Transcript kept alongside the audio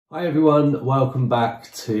Hi everyone, welcome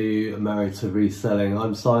back to Married to Reselling.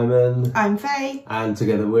 I'm Simon. I'm Faye. And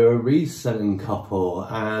together we're a reselling couple,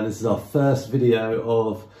 and this is our first video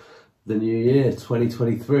of the new year,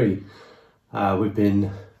 2023. We've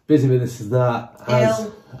been busy with this and that,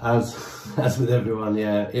 as with everyone,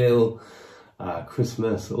 yeah, ill,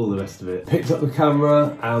 Christmas, all the rest of it. Picked up the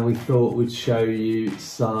camera and we thought we'd show you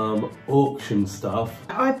some auction stuff.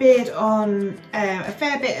 I bid on a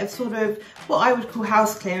fair bit of sort of what I would call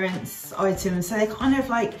house clearance items. So they're kind of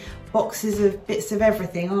like boxes of bits of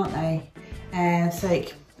everything, aren't they? So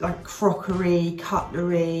like crockery,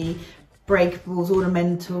 cutlery, breakables,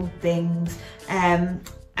 ornamental things. And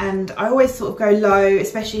I always sort of go low,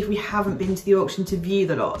 especially if we haven't been to the auction to view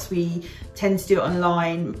the lots. We tend to do it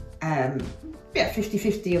online, yeah,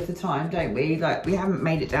 50-50 of the time, don't we? Like, we haven't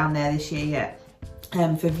made it down there this year yet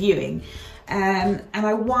for viewing. And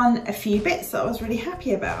I won a few bits that I was really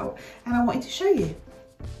happy about, and I wanted to show you.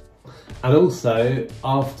 And also,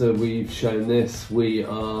 after we've shown this, we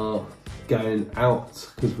are going out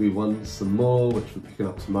because we won some more, which we're picking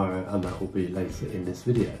up tomorrow, and that will be later in this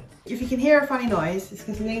video. If you can hear a funny noise, it's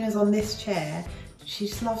because Lena's on this chair. She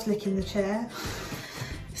just loves licking the chair.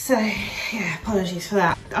 So yeah, apologies for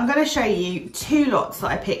that. I'm going to show you two lots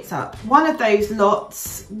that I picked up. One of those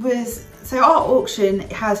lots was, so our auction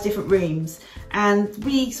has different rooms, and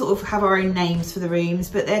we sort of have our own names for the rooms,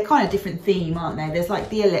 but they're kind of different theme, aren't they? There's like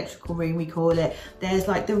the electrical room, we call it. There's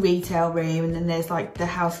like the retail room, and then there's like the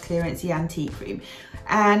house clearance, the antique room.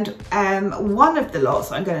 And one of the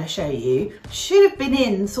lots I'm going to show you should have been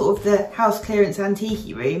in sort of the house clearance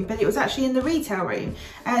antique room, but it was actually in the retail room.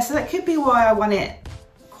 So that could be why I won it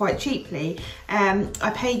quite cheaply.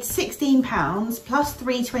 I paid £16 plus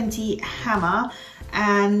 £3.20 hammer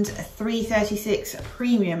and £3.36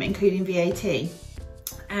 premium, including VAT.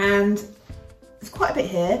 And there's quite a bit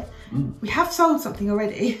here. We have sold something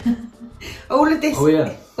already. All of this, oh,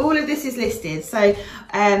 yeah. All of this is listed. So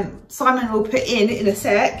Simon will put in a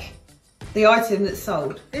sec the item that's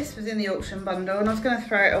sold. This was in the auction bundle, and I was going to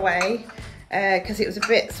throw it away because it was a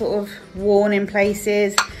bit sort of worn in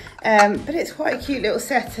places. But it's quite a cute little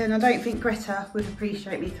set, and I don't think Greta would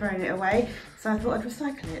appreciate me throwing it away, so I thought I'd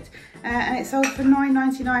recycle it. And it sold for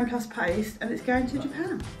 £9.99 plus post, and it's going to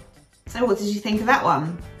Japan. So what did you think of that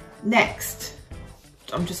one? Next,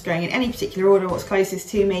 I'm just going in any particular order, what's closest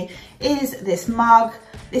to me, is this mug.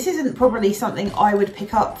 This isn't probably something I would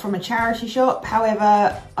pick up from a charity shop.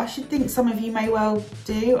 However, I should think some of you may well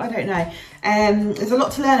do, I don't know. There's a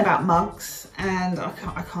lot to learn about mugs, and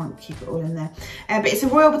I can't keep it all in there. But it's a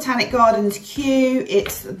Royal Botanic Gardens Q.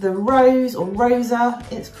 It's the Rose, or Rosa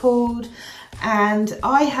it's called. And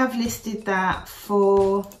I have listed that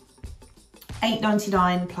for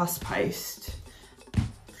 £8.99 plus post.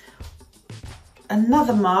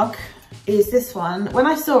 Another mug is this one. When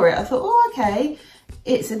I saw it, I thought, oh, okay,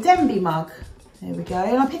 it's a Denby mug. There we go.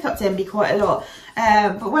 And I pick up Denby quite a lot.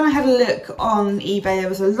 But when I had a look on eBay, there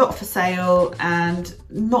was a lot for sale and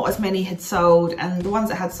not as many had sold, and the ones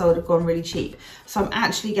that had sold have gone really cheap. So I'm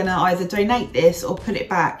actually going to either donate this or put it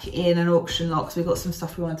back in an auction lot, because we've got some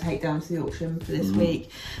stuff we want to take down to the auction for this week.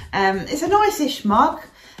 It's a nice-ish mug.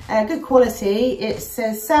 Good quality. It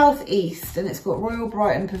says South East, and it's got Royal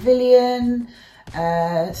Brighton Pavilion,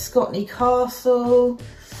 Scotney Castle,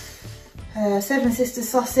 Seven Sisters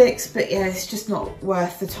Sussex, but yeah, it's just not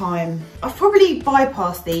worth the time. I've probably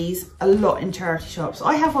bypassed these a lot in charity shops.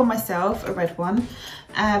 I have one myself, a red one,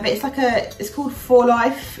 but it's like it's called For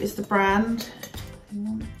Life is the brand.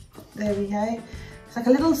 There we go. It's like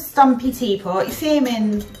a little stumpy teapot. You see them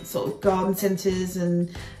in sort of garden centres and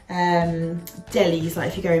delis, like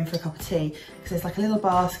if you're going for a cup of tea, because there's like a little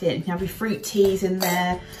basket, you can have your fruit teas in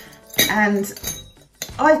there. And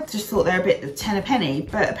I just thought they're a bit 10 a penny,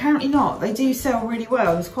 but apparently not. They do sell really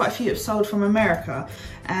well. There's quite a few that's sold from America.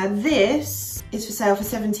 This is for sale for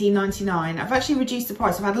 £17.99. I've actually reduced the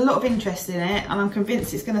price. I've had a lot of interest in it, and I'm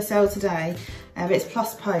convinced it's going to sell today, but it's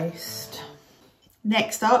plus post.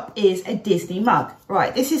 Next up is a Disney mug.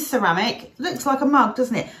 Right, this is ceramic. Looks like a mug,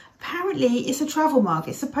 doesn't it? Apparently it's a travel mug.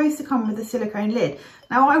 It's supposed to come with a silicone lid.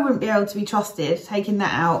 Now, I wouldn't be able to be trusted taking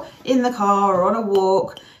that out in the car or on a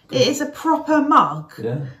walk. It is a proper mug.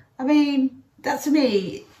 Yeah. I mean, that to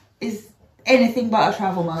me is anything but a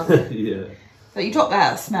travel mug. Yeah. So you drop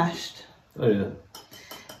that, smashed. Oh yeah.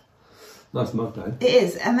 Nice mug though. It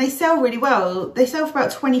is, and they sell really well. They sell for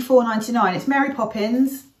about £24.99. It's Mary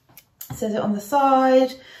Poppins. It says it on the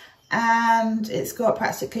side, and it's got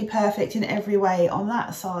practically perfect in every way on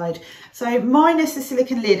that side. So minus the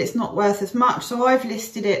silicone lid, it's not worth as much. So I've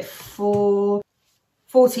listed it for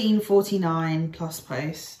 £14.49 plus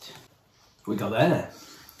post. We got there.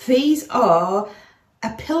 These are a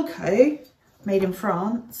Pilco made in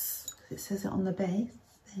France. It says it on the base.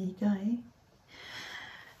 There you go.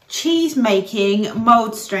 Cheese making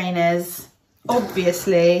mould strainers,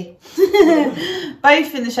 obviously.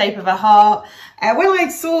 Both in the shape of a heart. When I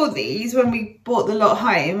saw these, when we bought the lot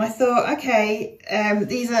home, I thought, okay,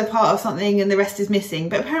 these are part of something and the rest is missing.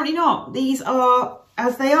 But apparently not. These are,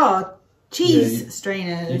 as they are, cheese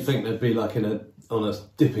strainers. You'd think they'd be like on a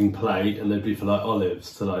dipping plate, and they'd be for like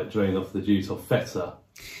olives to like drain off the juice, or feta.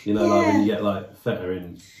 You know, like when you get like feta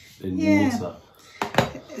in water.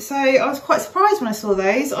 So I was quite surprised when I saw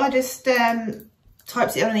those. I just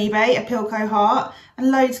typed it on eBay, a Pilco heart,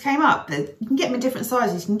 and loads came up. You can get them in different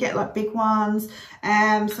sizes. You can get like big ones.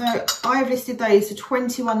 So I've listed those for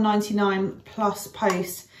 £21.99 plus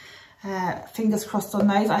post. Fingers crossed on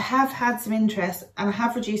those. I have had some interest, and I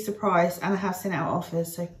have reduced the price, and I have sent out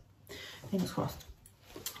offers, so fingers crossed.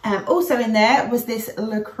 Also in there was this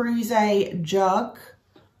Le Creuset jug.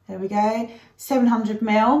 There we go,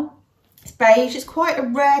 700ml. It's beige. It's quite a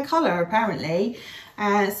rare colour apparently.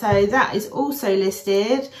 So that is also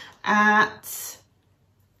listed at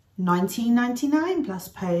 £19.99 plus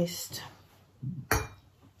post.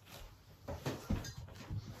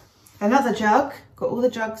 Another jug. Got all the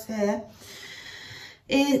jugs here.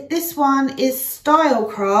 This one is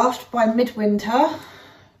Stylecraft by Midwinter,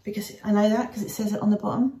 because I know that because it says it on the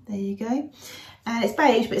bottom. There you go. And it's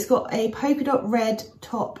beige, but it's got a polka dot red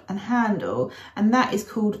top and handle, and that is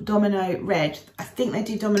called Domino Red. I think they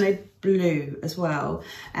do Domino Blue as well.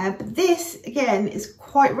 But this, again, is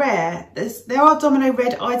quite rare. There are Domino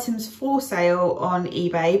Red items for sale on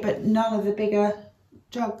eBay, but none of the bigger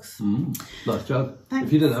jugs. Nice jug. Thanks.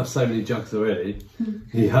 If you didn't have so many jugs already,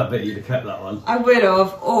 I bet you'd have kept that one. I would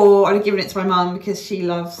have, or I'd have given it to my mum because she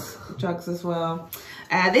loves jugs as well.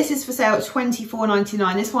 This is for sale at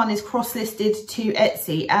 £24.99. This one is cross-listed to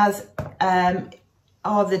Etsy, as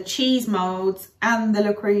are the cheese moulds and the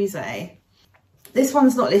Le Creuset. This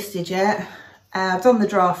one's not listed yet. I've done the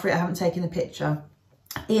draft for it, I haven't taken a picture.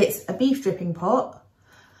 It's a beef dripping pot,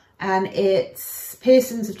 and it's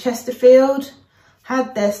Pearson's of Chesterfield.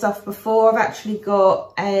 Had their stuff before. I've actually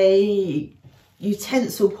got a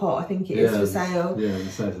utensil pot, I think it is, for sale. Yeah, it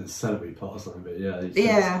says it's celery pot or something, but yeah.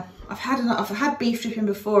 Yeah, I've had beef dripping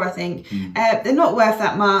before, I think. They're not worth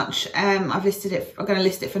that much. I've listed it. I'm going to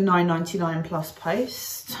list it for £9.99 plus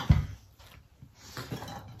post.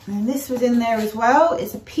 And this was in there as well.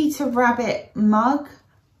 It's a Peter Rabbit mug,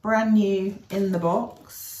 brand new in the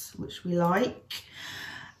box, which we like.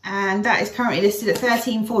 And that is currently listed at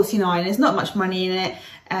 £13.49. There's not much money in it.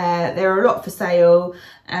 There are a lot for sale.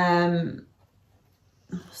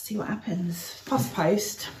 See what happens. Plus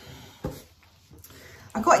post.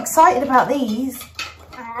 I got excited about these.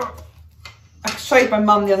 I showed my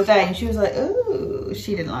mum the other day and she was like, ooh,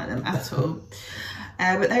 she didn't like them at all.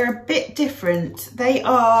 But they're a bit different. They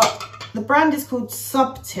are, the brand is called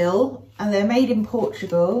Subtil, and they're made in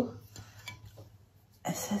Portugal.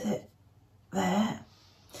 It says it there.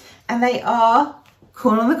 And they are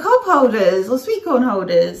corn on the cob holders, or sweet corn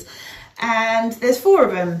holders. And there's 4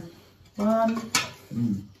 of them. 1,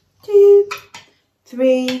 2,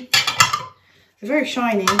 3. They're very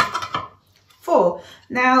shiny. 4.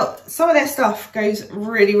 Now, some of their stuff goes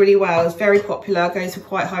really, really well. It's very popular, goes for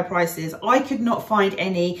quite high prices. I could not find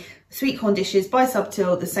any sweet corn dishes by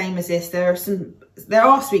Subtil the same as this. There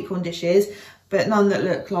are sweet corn dishes, but none that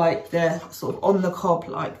look like they're sort of on the cob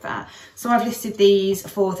like that. So I've listed these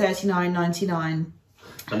for £39.99.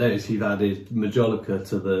 I noticed you've added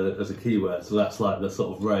Majolica as a keyword, so that's like the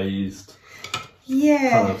sort of raised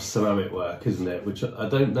kind of ceramic work, isn't it? Which I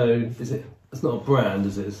don't know, it's not a brand,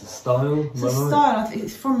 is it? It's a style? It's a style. I think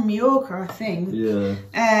it's from Mallorca, I think. Yeah.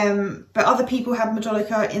 But other people had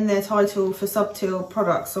Majolica in their title for Subtil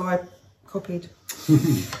products, so I copied.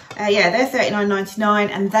 Yeah, they're £39.99,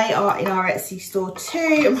 and they are in our Etsy store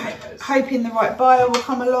too. I'm hoping the right buyer will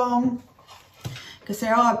come along, because they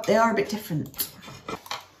are a bit different.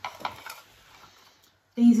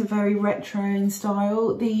 These are very retro in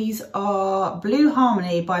style. These are Blue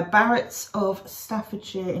Harmony by Barrett's of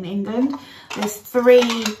Staffordshire in England. There's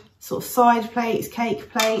 3 sort of side plates,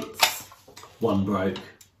 cake plates. One broke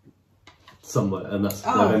somewhere, and they've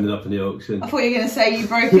ended up in the auction. I thought you were going to say you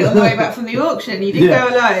broke it on the way back from the auction. You didn't go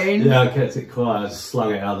alone. Yeah, I kept it quiet. I just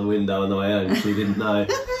slung it out the window on the way home, so he didn't know.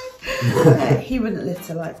 He wouldn't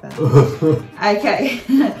litter like that. Okay.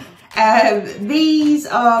 These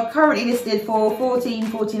are currently listed for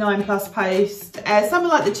 £14.49 plus post. Some are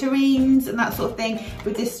like the terrines and that sort of thing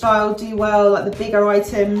with this style do well, like the bigger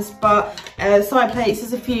items, but side plates,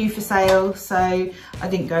 there's a few for sale, so I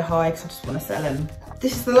didn't go high because I just want to sell them.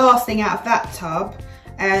 This is the last thing out of that tub.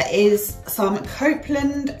 is some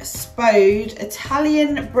Copeland Spode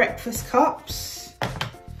Italian breakfast cups,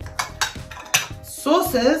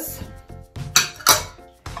 saucers,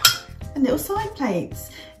 and little side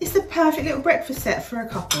plates. It's the perfect little breakfast set for a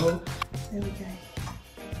couple. There we go.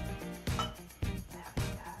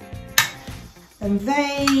 And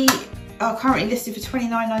they are currently listed for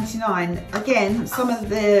 £29.99. Again, some of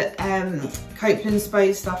the Copeland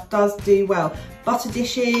Spode stuff does do well. Butter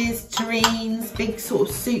dishes, terrines, big sort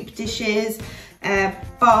of soup dishes,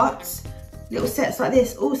 but little sets like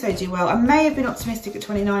this also do well. I may have been optimistic at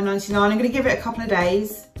 £29.99. I'm going to give it a couple of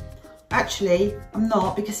days. Actually, I'm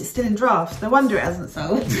not, because it's still in draft. No wonder it hasn't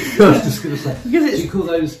sold. I was just going to say, do you call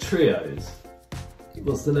those trios?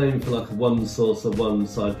 What's the name for like one saucer, one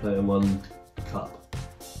side plate and one cup?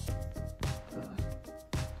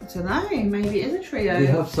 I don't know, maybe it is a trio. We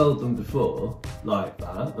have sold them before, like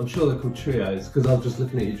that. I'm sure they're called trios, because I'm just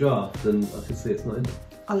looking at your draft and I can see it's not in.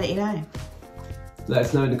 I'll let you know. Let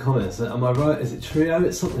us know in the comments. Am I right? Is it trio?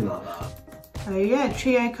 It's something like that. Oh yeah,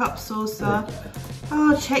 trio cup saucer.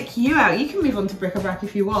 Oh, check you out. You can move on to bric-a-brac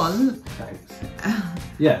if you want. Thanks.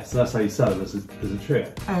 Yeah, so that's how you sell them, as a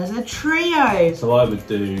trio. As a trio. So I would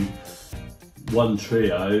do one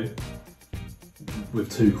trio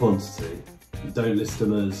with two quantity. Don't list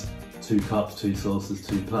them as 2 cups, 2 saucers,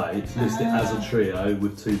 2 plates. List it as a trio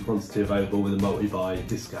with 2 quantity available with a multi-buy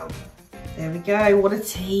discount. There we go. What a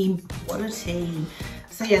team. What a team.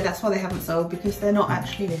 So yeah, that's why they haven't sold, because they're not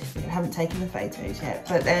actually listed. I haven't taken the photos yet,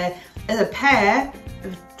 but there's a pair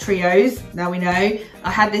of trios. Now we know.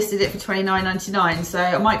 I had listed it for £29.99, so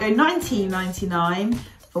I might go £19.99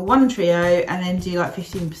 for one trio and then do like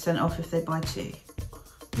 15% off if they buy 2.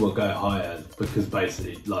 We'll go high end, because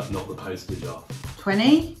basically, like, knock the postage off.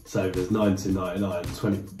 20? So there's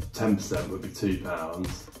 £19.99, 10% would be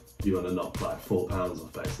 £2. You want to knock like £4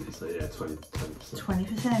 off basically, so yeah, 20%.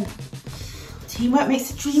 20%. Teamwork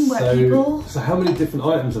makes the dream work, people. So how many different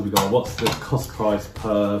items have we got? What's the cost price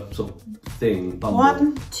per sort of thing? Bundle?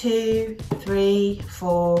 1, 2, 3,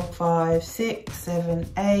 4, 5, 6, 7,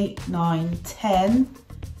 8, 9, 10,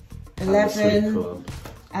 11,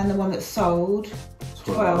 and the one that sold,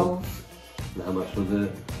 12. And how much was it?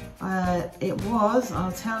 It was,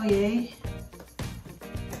 I'll tell you,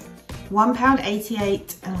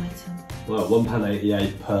 £1.88 an item. Well,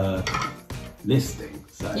 £1.88 per listing.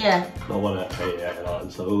 So yeah. Not £1.88 an item,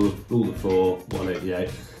 so all the 4,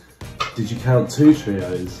 £1.88. Did you count 2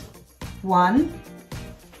 trios? 1,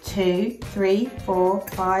 2, 3, 4,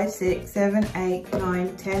 5, 6, 7, 8,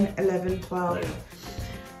 9, 10, 11, 12. Yeah.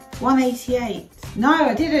 188. No,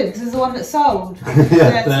 I didn't, because it's the one that sold.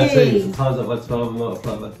 Yeah, 13. So times that by 12 and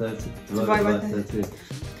multiply by 30. Divide by 13.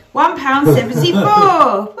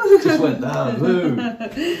 £1.74. Just went down. Woo.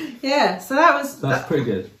 Yeah, so that's pretty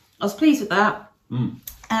good. I was pleased with that.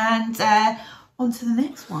 And on to the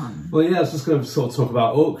next one. Well, yeah, I was just going to sort of talk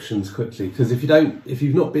about auctions quickly, because if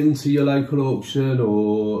you've not been to your local auction,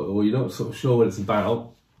 or you're not sort of sure what it's about,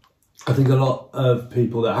 I think a lot of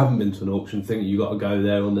people that haven't been to an auction think you got to go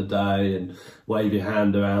there on the day and wave your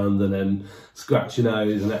hand around and then scratch your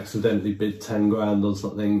nose and accidentally bid 10 grand on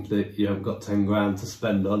something that you haven't got 10 grand to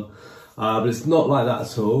spend on. But it's not like that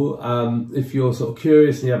at all. If you're sort of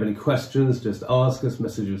curious and you have any questions, just ask us,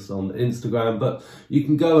 message us on Instagram. But you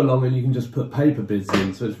can go along and you can just put paper bids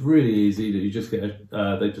in. So it's really easy. That you just get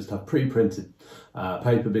they just have pre-printed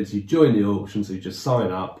paper bids. You join the auction, so you just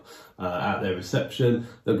sign up at their reception.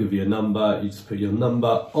 They'll give you a number. You just put your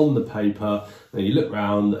number on the paper. Then you look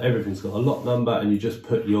round. Everything's got a lot number, and you just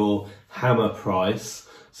put your hammer price.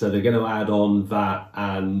 So they're going to add on that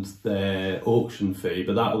and their auction fee,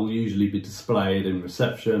 but that will usually be displayed in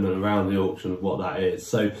reception and around the auction of what that is.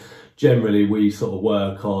 So generally we sort of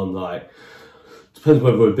work on, like, depends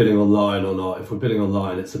whether we're bidding online or not. If we're bidding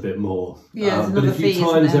online, it's a bit more. Yeah, but if you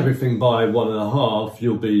times everything by 1.5,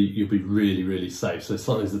 you'll be really, really safe. So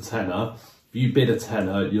something's a tenner. If you bid a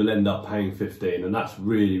tenner, you'll end up paying 15, and that's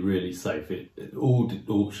really, really safe. All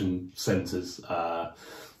auction centres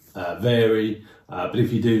vary. But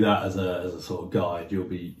if you do that as a sort of guide, you'll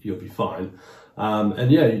be fine.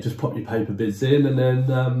 And yeah, you just pop your paper bids in, and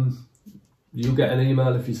then you'll get an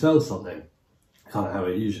email if you sell something. Kind of how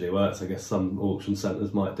it usually works. I guess some auction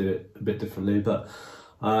centres might do it a bit differently, but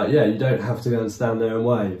yeah, you don't have to go and stand there and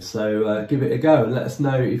wave. So give it a go and let us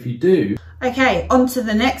know if you do. Okay, on to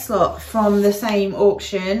the next lot from the same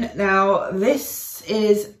auction. Now this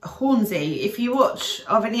is Hornsey. If you watch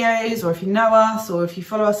our videos, or if you know us, or if you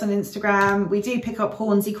follow us on Instagram, we do pick up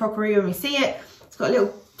Hornsey crockery when we see it. It's got a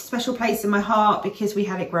little special place in my heart because we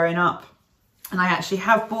had it growing up, and I actually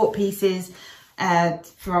have bought pieces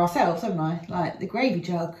for ourselves, haven't I? Like the gravy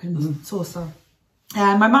jug and saucer.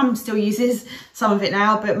 My mum still uses some of it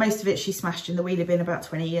now, but most of it she smashed in the wheelie bin about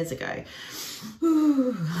 20 years ago.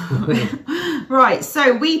 Right,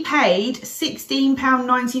 so we paid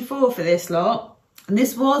 £16.94 for this lot, and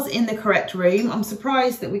this was in the correct room. I'm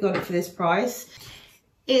surprised that we got it for this price.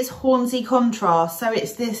 It's Hornsey contrast, so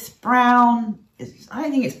it's this brown, I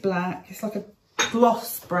don't think it's black, it's like a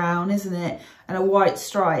gloss brown, isn't it? And a white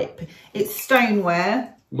stripe. It's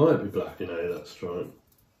stoneware. Might be black, you know, that stripe.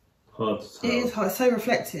 Hard to tell. It is hard, it's so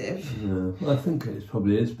reflective. Yeah, I think it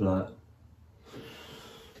probably is black.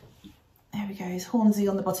 There we go, it's Hornsey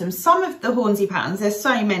on the bottom. Some of the Hornsey patterns, there's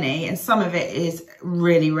so many, and some of it is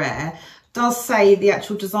really rare. Does say the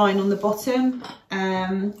actual design on the bottom.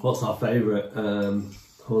 What's our favourite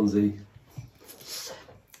Hornsey?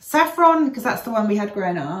 Saffron, because that's the one we had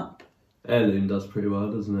growing up. Heirloom does pretty well,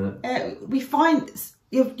 doesn't it? We find,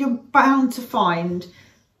 you're bound to find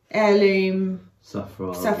Heirloom,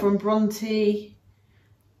 Saffron Bronte,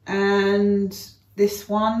 and this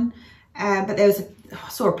one. But there was I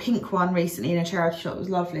saw a pink one recently in a charity shop. It was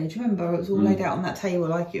lovely. Do you remember? It was all laid out on that table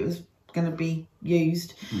like it was going to be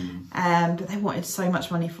used. But they wanted so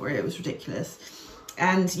much money for it. It was ridiculous.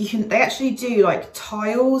 And they actually do like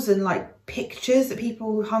tiles and like pictures that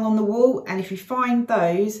people hung on the wall. And if you find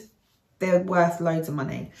those, they're worth loads of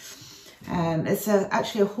money. It's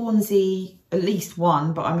actually a Hornsey, at least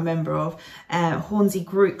one, but I'm a member of, Hornsey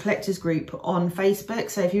group, collectors group on Facebook.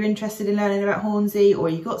 So if you're interested in learning about Hornsey, or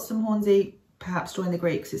you got some Hornsey, perhaps join the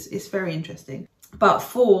group, because it's very interesting. But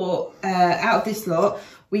for, out of this lot,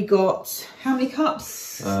 we got, how many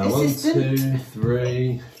cups? 1, 2,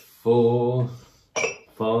 3, 4,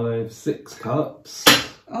 5, 6 cups.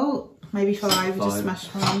 Oh, maybe 5, we just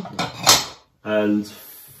smashed one. And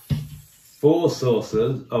 4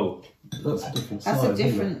 saucers. Oh, that's a different size. That's a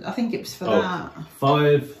different, I think it was for that.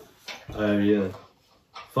 5, oh yeah,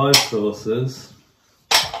 5 saucers.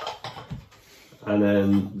 And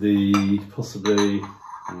then the possibly,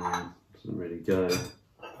 doesn't really go.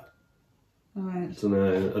 Right. I don't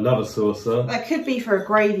know, another saucer. That could be for a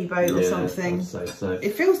gravy boat or something. I'd say so.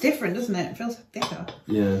 It feels different, doesn't it? It feels thicker.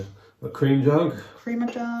 Yeah, a cream jug. Creamer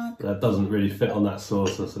jug. That doesn't really fit on that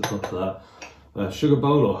saucer, so it's not that. A sugar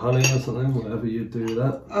bowl or honey or something, whatever you do with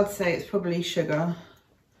that. I'd say it's probably sugar.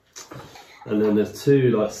 And then there's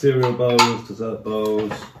 2 like cereal bowls, dessert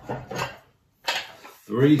bowls.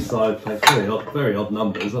 3 side plates, very odd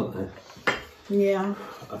numbers, aren't they? Yeah.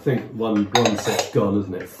 I think one set's gone,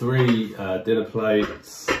 isn't it? 3 dinner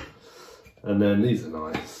plates, and then these are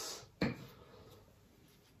nice.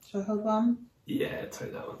 Shall I hold one? Yeah,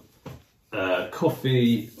 take that one.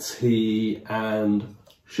 Coffee, tea, and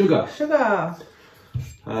sugar. Sugar.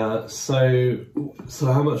 So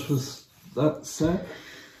how much was that, Seb?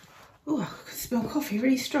 Oh, I can smell coffee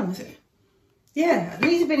really strong, is it? Yeah,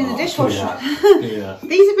 these have been in the dishwasher. Yeah.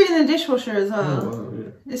 These have been in the dishwasher as well. Oh, wow,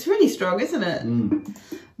 yeah. It's really strong, isn't it?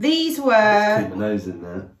 These were... Keep my nose in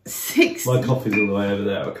there. 6... My coffee's all the way over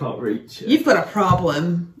there, I can't reach it. You've got a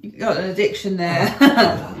problem. You've got an addiction there.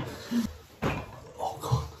 Oh,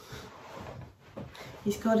 God.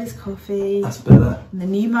 He's got his coffee. That's better. And the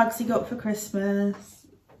new mugs he got for Christmas.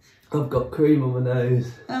 I've got cream on my nose.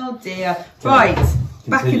 Oh dear. Right,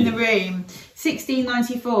 back in Continue. the room.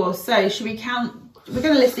 £16.94. So should we count? We're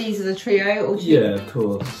going to list these as a trio or two. Yeah, of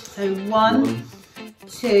course. So 1,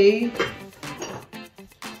 2,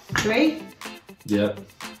 3. Yep.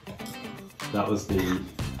 That was the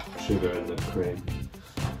sugar and the cream.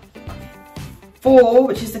 4,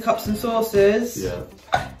 which is the cups and saucers. Yeah.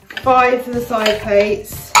 5 for the side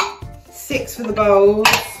plates. 6 for the bowls.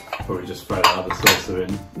 Probably just throw that other saucer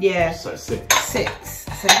in. Yeah. So 6. 6.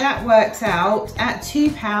 So that works out at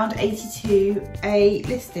 £2.82 a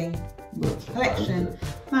listing. Collection.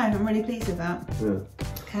 No, I'm really pleased with that. Yeah.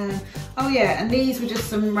 Oh yeah, and these were just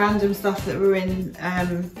some random stuff that were in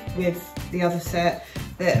with the other set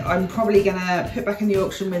that I'm probably gonna put back in the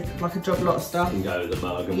auction with like a job lot of stuff. And go with the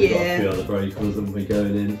mug, and we've got a few other breakers and we're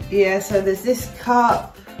going in. Yeah, so there's this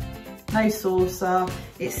cup, no saucer.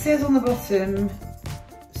 It says on the bottom,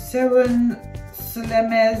 Seven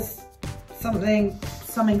Solemes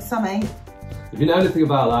something. If you know anything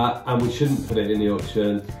about that and we shouldn't put it in the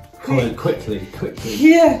auction, comment quickly.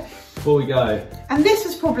 Yeah. Before we go. And this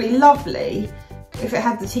was probably lovely if it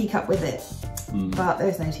had the teacup with it, but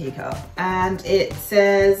there's no teacup. And it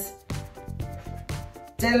says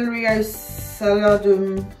Del Rio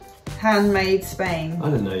Saladum, handmade Spain. I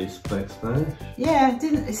didn't know you spoke Spanish. Yeah,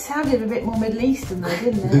 it sounded a bit more Middle Eastern though,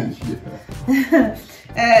 didn't it? Yeah.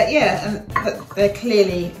 Yeah, but they're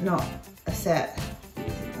clearly not a set.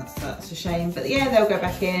 That's a shame, but yeah, they'll go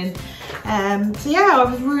back in. So yeah, I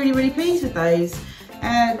was really pleased with those.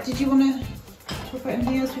 Did you want to Talk about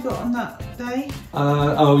anything else we got on that day?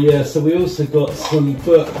 Oh yeah, so we also got some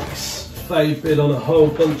books. Faye bid on a whole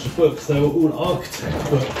bunch of books. They were all architect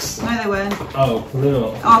books. No, they weren't. Oh, they're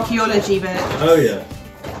not. Archaeology books. Oh yeah.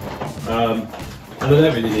 And I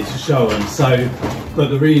don't really need to show them. So, but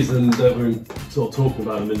the reason that we're sort of talking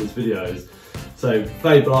about them in this video is, so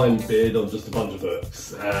Faye blind bid on just a bunch of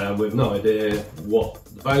books with no idea what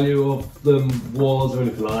the value of them was or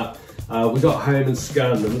anything like that. We got home and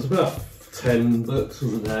scanned them. It was about 10 books,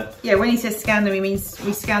 wasn't there? Yeah, when he says scan them, he means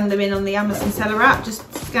we scanned them in on the Amazon seller app,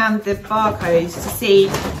 just scanned the barcodes to see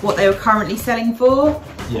what they were currently selling for.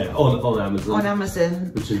 Yeah, on Amazon. On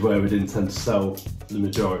Amazon. Which is where we'd intend to sell the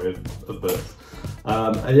majority of books.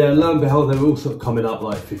 And yeah, lo and behold, they were all sort of coming up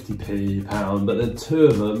like 50p, £1, but then two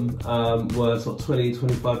of them were sort of £20,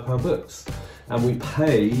 £25 books. And we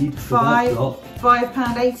paid for that lot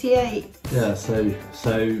 £5.88. Yeah,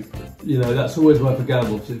 so you know, that's always worth a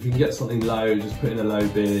gamble. So if you can get something low, just put in a low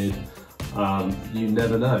bid. You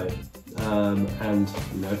never know. And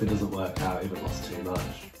you know, if it doesn't work out, if it lost too much,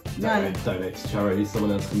 donate to charity,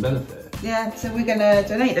 someone else can benefit. Yeah, so we're gonna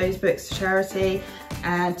donate those books to charity,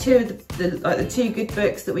 and two of the two good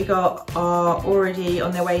books that we got are already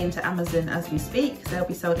on their way into Amazon as we speak. They'll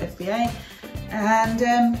be sold FBA, and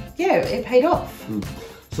yeah, it paid off.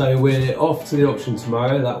 So we're off to the auction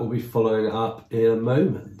tomorrow. That will be following up in a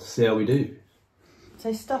moment. See how we do.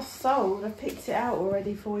 So stuff's sold. I've picked it out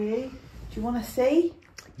already for you. Do you want to see?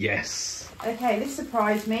 Yes. Okay, this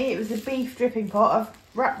surprised me. It was a beef dripping pot. I've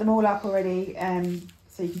wrapped them all up already,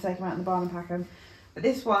 so you can take them out in the barn and pack them. But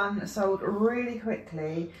this one sold really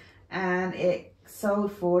quickly, and it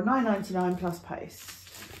sold for £9.99 plus post.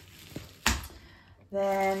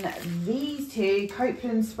 Then these two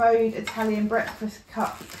Copeland Spode Italian breakfast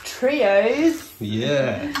cup trios.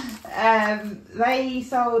 Yeah. They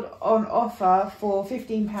sold on offer for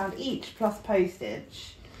 £15 each plus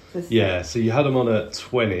postage. Yeah, so you had them on at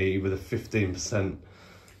 20 with a 15%,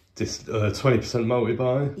 20%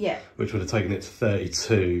 multi-buy. Yeah. Which would have taken it to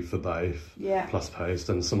 32 for both. Yeah. Plus post,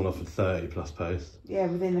 and someone offered 30 plus post. Yeah,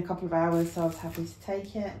 within a couple of hours, so I was happy to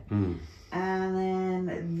take it. And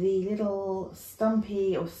then the little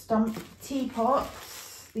stumpy or stump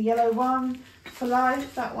teapots, the yellow one for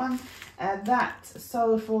life, that one, that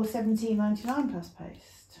sold for £17.99 plus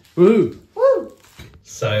post. Woo! Woo!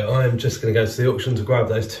 So I'm just going to go to the auction to grab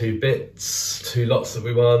those two lots that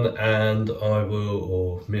we won, and I will,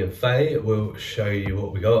 or me and Faye will show you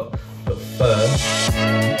what we got. But first,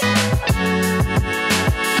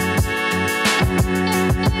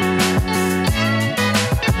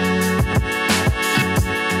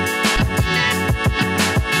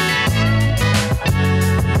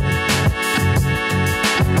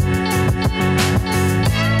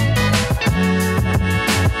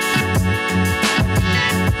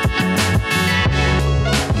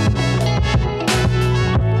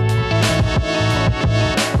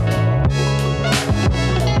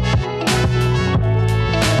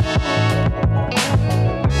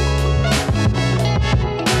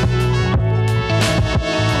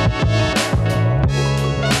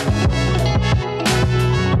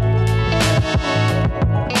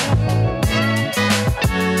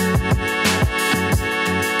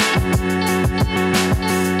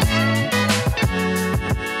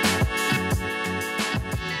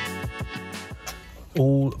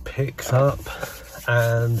 all picked up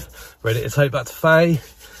and ready to take back to Faye,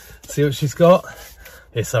 see what she's got.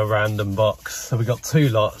 It's a random box, so we got two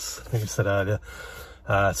lots. I think I said earlier,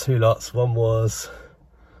 two lots. One was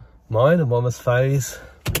mine and one was Faye's.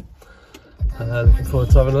 Looking forward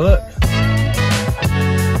to having a look.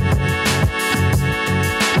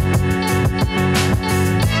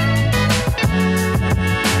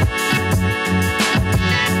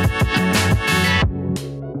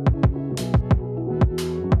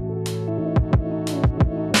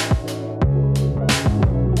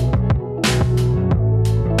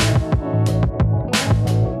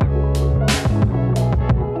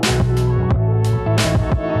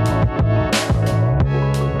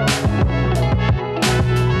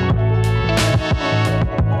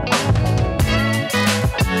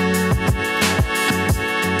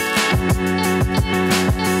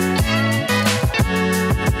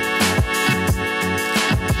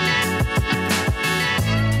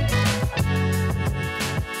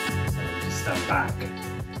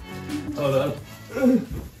 Hold on.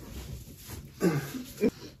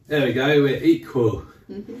 There we go, we're equal.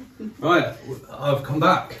 Right, I've come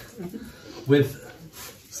back with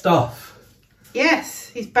stuff. Yes,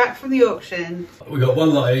 he's back from the auction. We got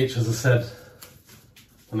one lot each, as I said.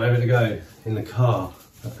 I'm able to go in the car,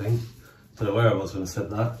 I think. Don't know where I was when I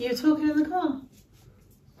said that. You were talking in the car?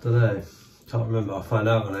 Don't know. Can't remember, I'll find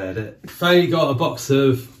out when I edit. Faye got a box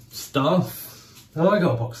of stuff, and I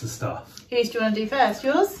got a box of stuff. Whose do you want to do first?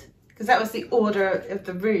 Yours? Because that was the order of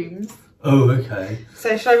the rooms. Oh, okay.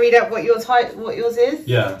 So shall I read out what yours is?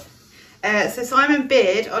 Yeah. So Simon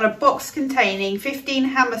bid on a box containing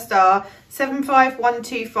 15 Hammerstar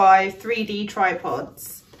 75125 3D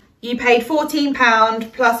tripods. You paid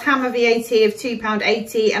 £14 plus hammer VAT of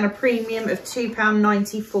 £2.80 and a premium of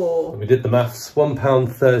 £2.94. We did the maths,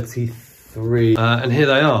 £1.33. And here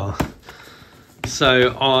they are.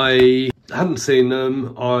 So I hadn't seen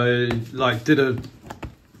them. I did a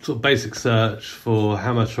sort of basic search for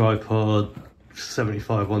hammer tripod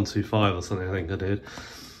 75125 or something, I think I did.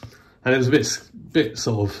 And it was a bit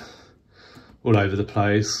sort of all over the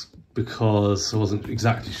place because I wasn't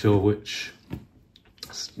exactly sure which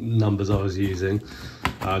numbers I was using.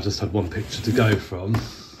 I just had one picture to go from.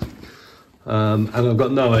 And I've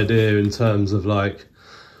got no idea in terms of like,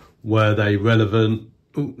 were they relevant?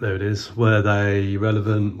 Oh, there it is. Were they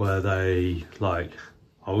relevant? Were they like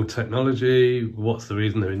old technology? What's the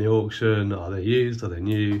reason they're in the auction? Are they used? Are they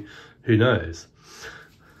new? Who knows?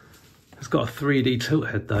 It's got a 3D tilt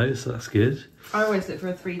head though, so that's good. I always look for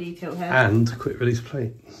a 3D tilt head. And a quick release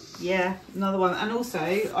plate. Yeah, another one. And also,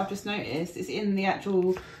 I've just noticed it's in the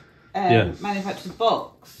actual manufacturer's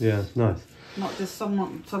box. Yeah, nice. Not just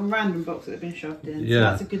some random box that have been shoved in. Yeah. So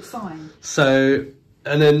that's a good sign. So,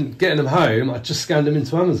 and then getting them home, I just scanned them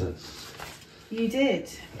into Amazon. You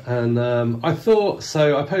did? And I thought,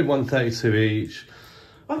 so I paid $1.32 each.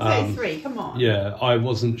 133, come on. Yeah, I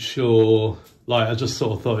wasn't sure. Like, I just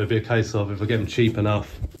sort of thought it'd be a case of if I get them cheap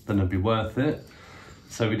enough, then it'd be worth it.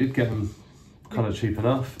 So we did get them kind of cheap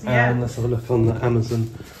enough. Yeah. And let's have a look on the Amazon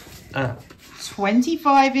app.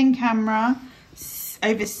 25 in camera,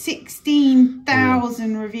 over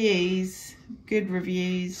 16,000 reviews. Good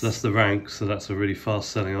reviews. So that's the rank, so that's a really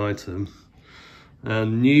fast selling item.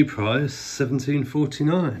 And new price,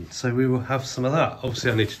 $17.49. So we will have some of that.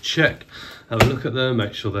 Obviously I need to check, have a look at them,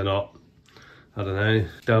 make sure they're not, I don't know,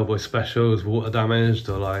 Del Boy specials, water damaged,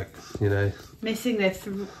 or like, you know. Missing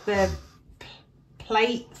their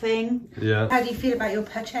plate thing. Yeah. How do you feel about your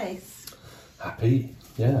purchase? Happy.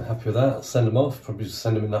 Yeah, happy with that. Send them off, probably just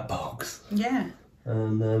send them in that box. Yeah.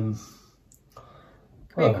 And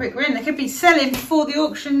quick win. They could be selling before the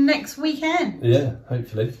auction next weekend. Yeah,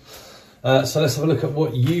 hopefully. So let's have a look at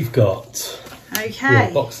what you've got. Okay.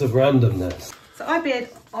 Your box of randomness. So I bid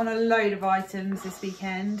on a load of items this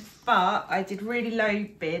weekend, but I did really low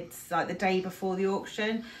bids like the day before the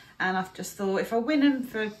auction. And I've just thought if I win them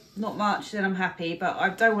for not much, then I'm happy. But I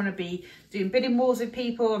don't want to be doing bidding wars with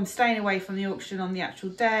people. I'm staying away from the auction on the actual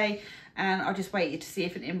day. And I just waited to see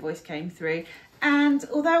if an invoice came through. And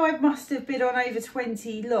although I must have bid on over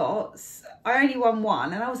 20 lots, I only won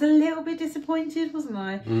one. And I was a little bit disappointed, wasn't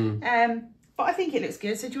I? But I think it looks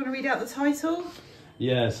good. So do you want to read out the title?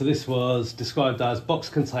 Yeah, so this was described as box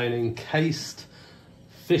containing cased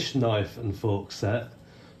fish knife and fork set,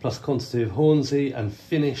 plus quantity of Hornsey and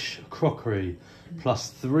Finnish crockery, plus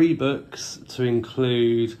 3 books to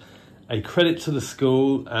include A Credit to the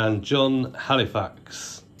School and John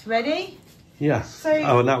Halifax. Ready? Yeah. So,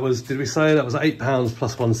 and that was, did we say that was £8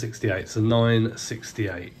 plus 168, so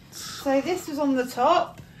 968. So this was on the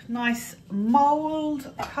top, nice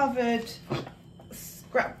mould covered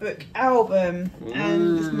scrapbook album,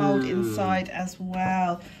 and there's mould inside as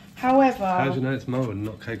well. However, how do you know it's mould and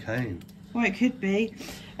not cocaine? Well, it could be.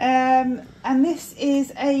 And this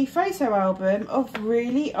is a photo album of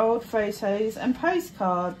really old photos and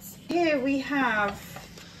postcards. Here we have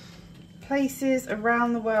places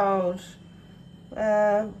around the world.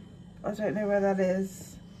 I don't know where that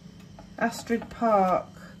is. Astrid Park,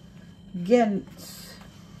 Ghent.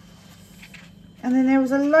 And then there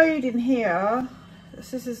was a load in here.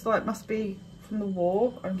 This is like, must be from the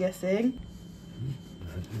war, I'm guessing.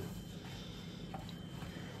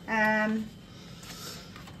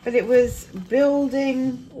 But it was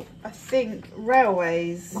building, I think,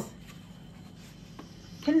 railways.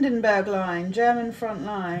 Hindenburg line, German front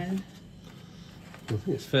line. I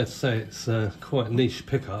think it's fair to say it's quite a niche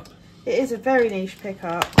pickup. It is a very niche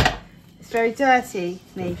pickup. It's very dirty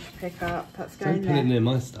niche pickup. That's going Don't there. put it near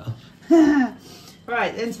my stuff.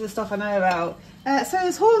 Right, into the stuff I know about. So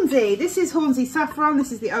there's Hornsey. This is Hornsey Saffron.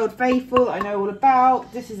 This is the Old Faithful that I know all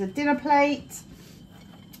about. This is a dinner plate.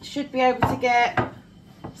 Should be able to get £7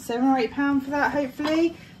 or £8 for that,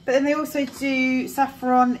 hopefully. But then they also do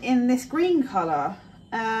saffron in this green colour.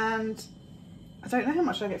 And I don't know how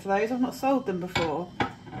much I get for those. I've not sold them before.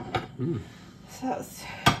 So that's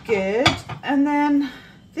good. And then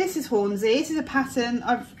this is Hornsey. This is a pattern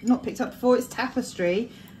I've not picked up before. It's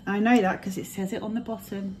tapestry. And I know that because it says it on the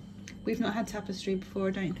bottom. We've not had tapestry before,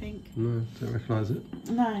 I don't think. No, don't recognise it.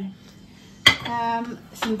 No.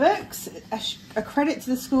 Some books. A Credit to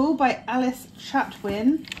the School by Alice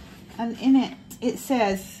Chatwin. And in it, it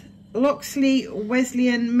says, Loxley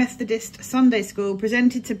Wesleyan Methodist Sunday School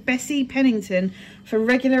presented to Bessie Pennington for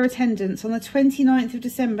regular attendance on the 29th of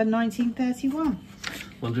December 1931.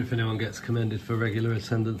 Wonder if anyone gets commended for regular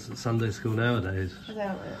attendance at Sunday school nowadays. I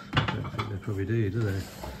don't think they probably do they?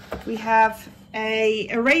 We have a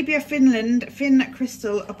Arabia Finland Finn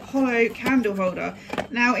Crystal Apollo candle holder.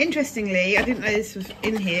 Now, interestingly, I didn't know this was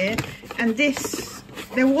in here, and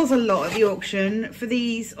there was a lot at the auction for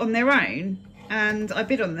these on their own, and I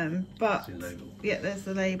bid on them, but yeah, there's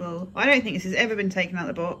the label. I don't think this has ever been taken out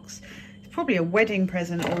of the box. It's probably a wedding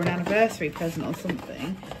present or an anniversary present or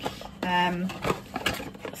something.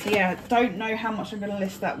 So yeah, don't know how much I'm going to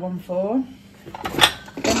list that one for.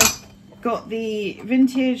 Then we've got the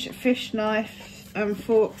vintage fish knife and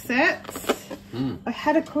fork sets. I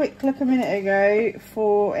had a quick look a minute ago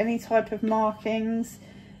for any type of markings,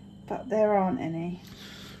 but there aren't any.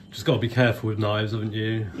 Just got to be careful with knives, haven't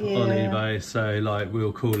you, on eBay? So like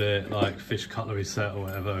we'll call it like fish cutlery set or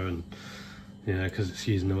whatever, and you know, because it's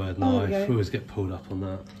using the word knife, we always get pulled up on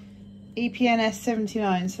that. EPNS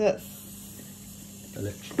 79, so that's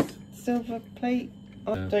silver plate.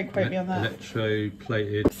 Oh, don't quote me on that.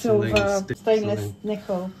 Electro-plated silver, stainless,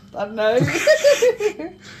 nickel. I don't know.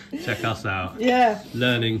 Check us out. Yeah.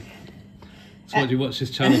 Learning. That's what you watch this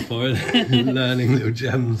channel for, isn't it? Learning little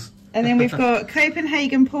gems. And then we've got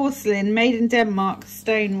Copenhagen porcelain, made in Denmark,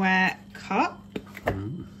 stoneware cup.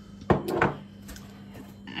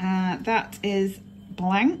 That is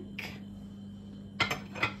blank.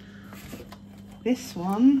 This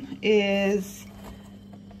one is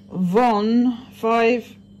Von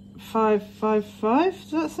 5555,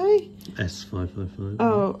 does that say? S555.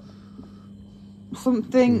 Oh,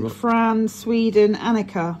 something Fran, Sweden,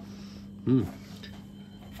 Annika.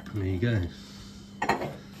 There you go.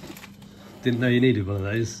 Didn't know you needed one of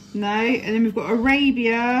those. No, and then we've got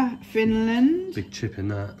Arabia, Finland. Big chip in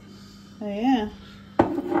that. Oh yeah.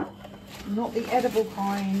 Not the edible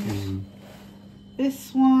kind.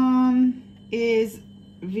 This one is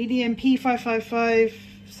VDM P555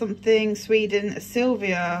 something Sweden,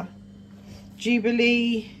 Sylvia,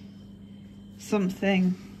 Jubilee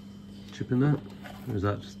something. Chip in that? Or is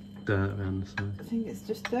that just dirt around the side? I think it's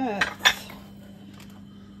just dirt.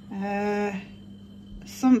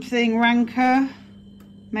 Something Ranker,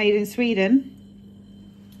 made in Sweden.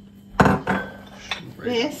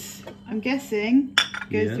 This, I'm guessing,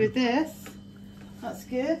 goes with this. That's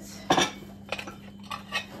good.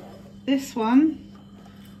 This one,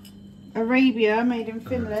 Arabia, made in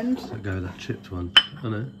Finland. So go with that chipped one. Oh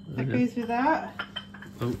no. That goes with that.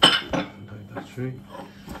 Oh, no battery.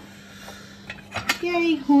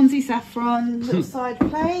 Yay, Hornsey Saffron, little side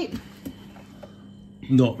plate.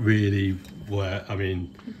 Not really worth. I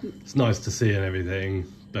mean, it's nice to see and everything,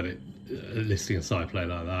 but listing a side plate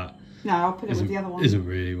like that. No, I'll put it with the other one. Isn't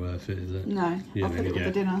really worth it, is it? No, I'll put it with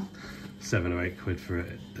the dinner. 7 or 8 quid for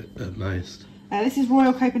it at most. This is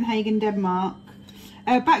Royal Copenhagen, Denmark.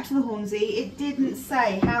 Back to the Hornsey. It didn't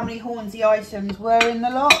say how many Hornsey items were in the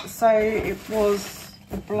lot, so it was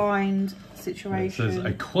a blind situation. It says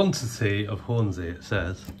a quantity of Hornsey, it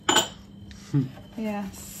says.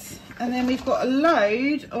 Yes. And then we've got a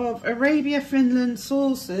load of Arabia, Finland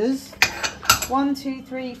saucers. 1, 2,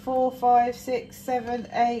 3, 4, 5, 6, 7,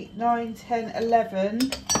 8, 9, 10,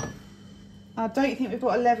 11. I don't think we've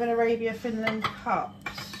got 11 Arabia, Finland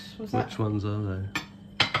cups. Which ones are they?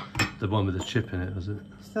 The one with the chip in it, was it?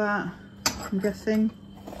 Is that, I'm guessing.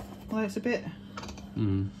 Well, it's a bit.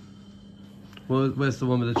 Well, where's the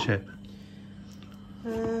one with the chip?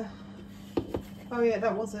 Oh yeah,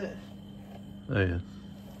 that was it. Oh yeah.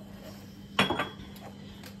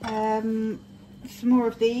 Some more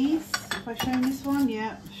of these. Have I shown this one?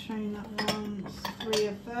 Yeah, shown that one. 3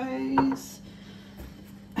 of those.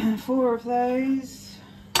 4 of those.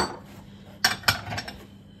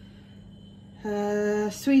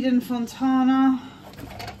 Sweden Fontana.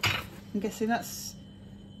 I'm guessing that's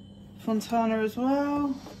Fontana as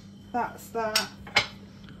well. That's that.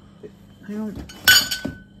 Hang on.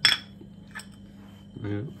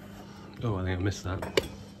 Yeah. Oh, I think I missed that.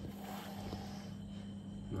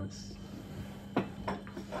 Nice.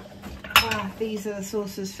 These are the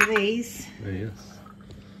saucers for these. Oh yes.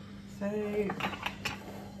 So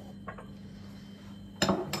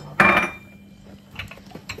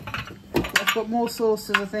I've got more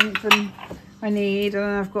saucers, I think, than I need, and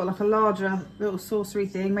I've got like a larger little saucery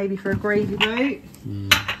thing, maybe for a gravy boat.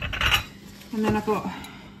 And then I've got,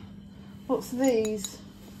 what's these?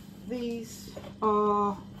 These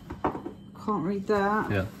are Can't read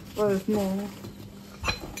that. Yeah. Oh, there's more.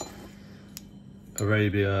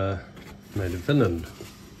 Arabia, made in Finland.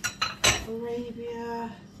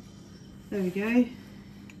 Arabia. There we go.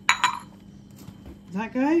 Does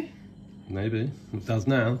that go? Maybe. It does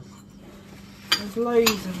now. There's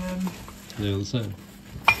loads of them. They're all the same.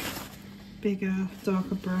 Bigger,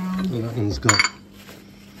 darker brown. Oh, that one's got...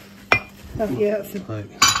 Oh, yeah, that's a like...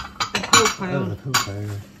 pill pale. Oh, the pill pale,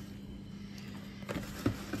 yeah.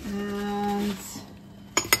 And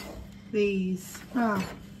these. Ah,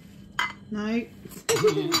 no.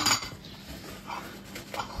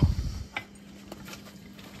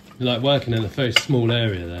 You're like working in a very small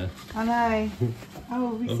area there. I know.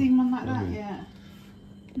 Oh, have we seen one like that yet?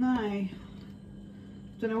 No.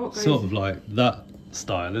 Don't know what goes. Sort of like that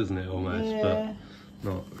style, isn't it, almost? Yeah.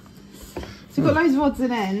 But not. So we've got loads of odds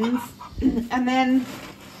and ends. And then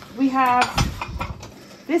we have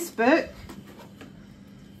this book,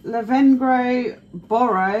 Lavengro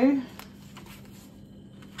Borrow.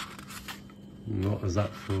 What is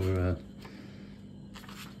that for?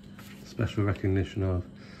 Special recognition of?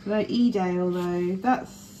 So Edale though,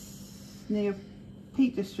 that's near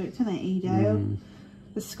Peak District, isn't it, Edale?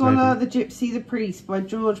 The Scholar, Maybe. the Gypsy, the Priest by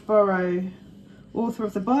George Borrow, author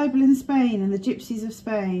of the Bible in Spain and the Gypsies of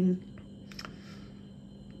Spain.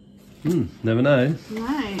 Never know.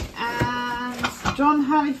 No, and John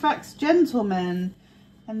Halifax Gentleman.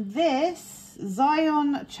 And this,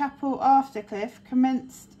 Zion Chapel Aftercliff,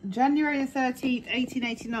 commenced January the 13th,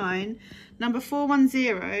 1889, number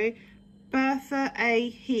 410, Bertha A.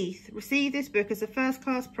 Heath. Received this book as a first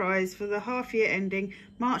class prize for the half year ending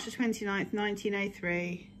March the 29th,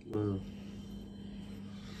 1903. Wow.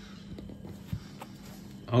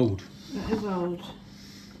 Old. That is old.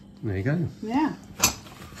 There you go. Yeah.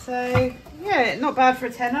 So, yeah, not bad for a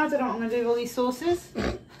tenner. I don't know what I'm going to do with all these sauces.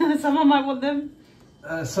 Someone might want them.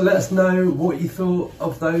 So let us know what you thought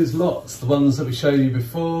of those lots, the ones that we showed you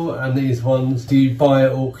before and these ones. Do you buy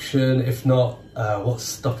at auction? If not, what's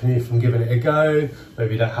stopping you from giving it a go?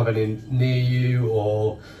 Maybe you don't have any near you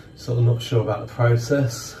or sort of not sure about the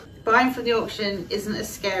process. Buying from the auction isn't as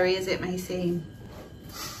scary as it may seem.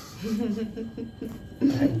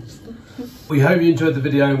 We hope you enjoyed the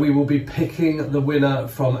video. We will be picking the winner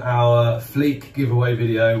from our Fleek giveaway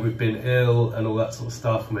video. We've been ill and all that sort of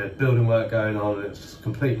stuff, and we had building work going on and it's just a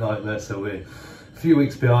complete nightmare, so we're a few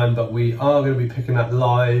weeks behind, but we are going to be picking that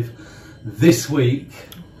live this week.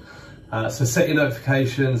 So set your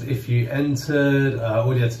notifications if you entered.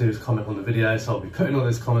 All you had to do is comment on the video, so I'll be putting all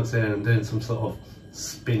those comments in and doing some sort of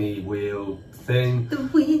spinny wheel thing. The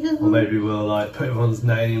wheel. Or maybe we'll like put everyone's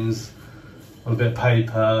names on a bit of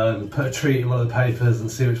paper and put a treat in one of the papers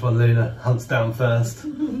and see which one Luna hunts down first.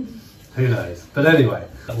 Who knows? But anyway,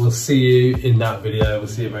 we'll see you in that video. We'll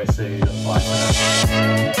see you very soon. Bye for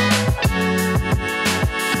now.